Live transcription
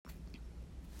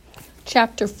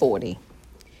Chapter 40.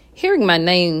 Hearing my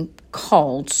name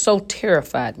called so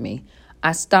terrified me,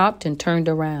 I stopped and turned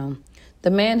around.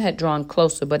 The man had drawn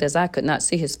closer, but as I could not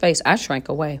see his face, I shrank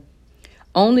away.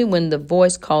 Only when the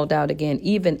voice called out again,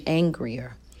 even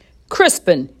angrier,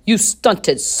 "Crispin, you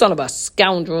stunted son of a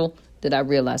scoundrel," did I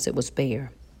realize it was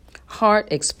Bear. Heart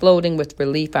exploding with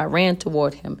relief, I ran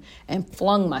toward him and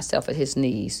flung myself at his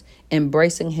knees,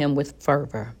 embracing him with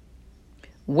fervor.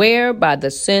 "Where by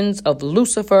the sins of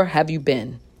Lucifer have you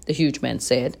been?" the huge man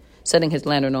said, setting his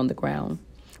lantern on the ground.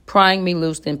 Prying me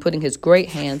loose, then putting his great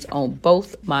hands on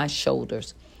both my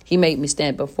shoulders, he made me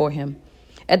stand before him.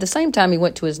 At the same time, he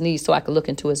went to his knees so I could look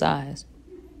into his eyes.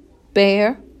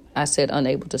 "Bear," I said,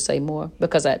 unable to say more,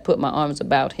 because I had put my arms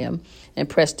about him and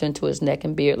pressed into his neck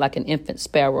and beard like an infant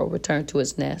sparrow returned to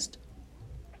his nest.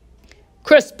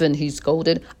 "Crispin," he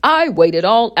scolded, "I waited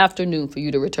all afternoon for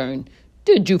you to return.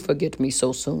 Did you forget me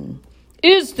so soon?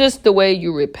 Is this the way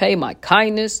you repay my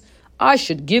kindness? I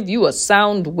should give you a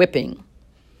sound whipping."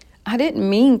 "I didn't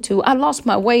mean to. I lost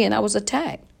my way and I was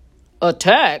attacked."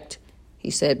 "Attacked?" he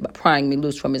said, prying me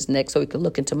loose from his neck so he could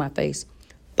look into my face.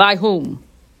 "By whom?"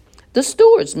 "The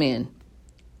steward's men."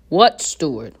 "What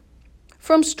steward?"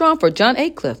 "From Stromford, John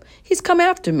Aycliffe. He's come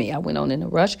after me," I went on in a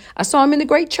rush. "I saw him in the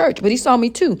great church, but he saw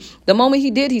me too. The moment he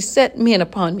did, he set men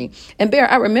upon me. And Bear,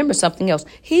 I remember something else.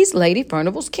 He's Lady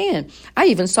Furnival's kin. I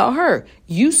even saw her.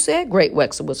 You said Great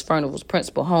Wexford was Furnival's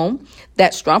principal home,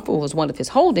 that Stromford was one of his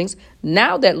holdings.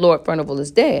 Now that Lord Furnival is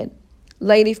dead,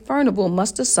 Lady Furnival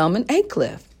must have summoned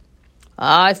Aycliffe."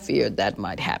 "I feared that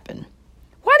might happen."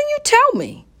 "Why didn't you tell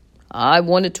me?" "I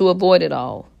wanted to avoid it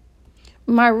all."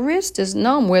 "My wrist is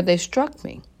numb where they struck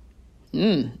me."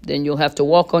 Then you'll have to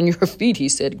walk on your feet," he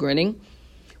said, grinning.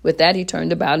 With that, he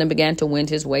turned about and began to wend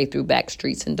his way through back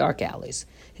streets and dark alleys,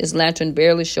 his lantern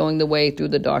barely showing the way through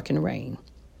the darkened rain.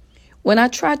 "When I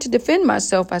tried to defend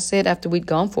myself," I said after we'd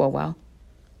gone for a while,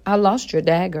 "I lost your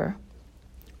dagger."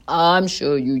 "I'm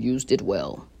sure you used it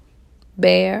well."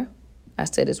 "Bear," I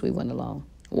said as we went along.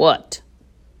 "What?"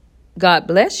 "God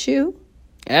bless you."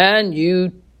 "And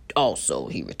you also,"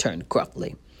 he returned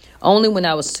gruffly. Only when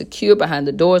I was secure behind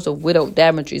the doors of Widow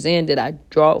Daventry's Inn did I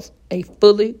draw a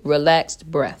fully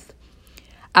relaxed breath.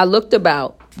 I looked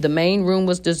about. The main room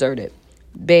was deserted.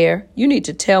 "Bear, you need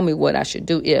to tell me what I should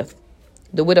do if—"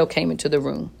 The widow came into the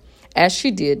room. As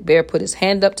she did, Bear put his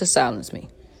hand up to silence me.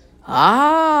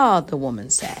 "Ah," the woman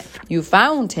said, "you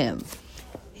found him."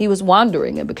 "He was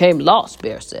wandering and became lost,"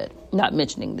 Bear said, not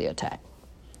mentioning the attack.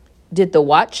 "Did the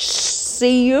watch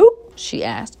see you?" she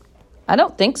asked. "I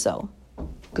don't think so."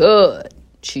 "Good."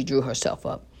 She drew herself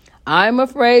up. "I'm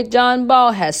afraid John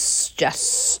Ball has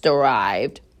just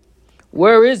arrived."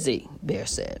 "Where is he?" Bear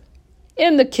said.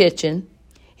 "In the kitchen.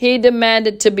 He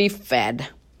demanded to be fed."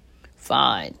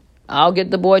 "Fine. I'll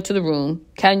get the boy to the room.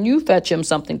 Can you fetch him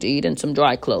something to eat and some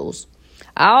dry clothes?"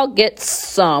 "I'll get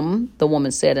some," the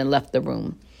woman said, and left the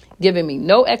room. Giving me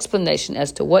no explanation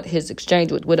as to what his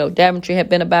exchange with Widow Daventry had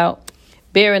been about,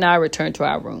 Bear and I returned to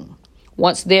our room.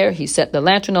 Once there, he set the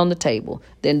lantern on the table,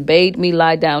 then bade me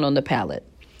lie down on the pallet.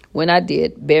 When I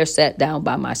did, Bear sat down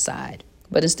by my side,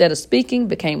 but instead of speaking,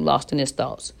 became lost in his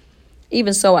thoughts.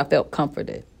 Even so, I felt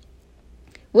comforted.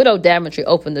 Widow Daventry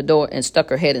opened the door and stuck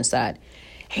her head inside.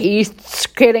 "He's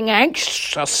getting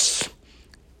anxious,"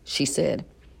 she said.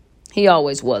 "He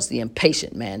always was the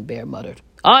impatient man," Bear muttered.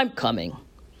 "I'm coming."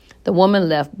 The woman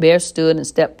left. Bear stood and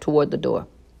stepped toward the door.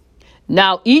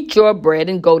 "Now eat your bread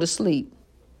and go to sleep."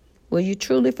 "Will you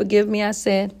truly forgive me?" I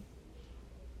said.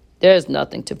 "There's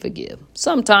nothing to forgive.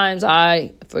 Sometimes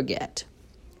I forget."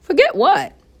 "Forget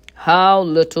what?" "How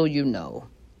little you know."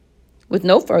 With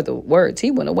no further words, he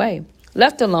went away.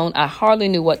 Left alone, I hardly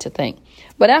knew what to think.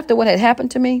 But after what had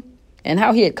happened to me and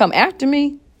how he had come after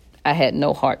me, I had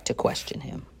no heart to question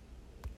him.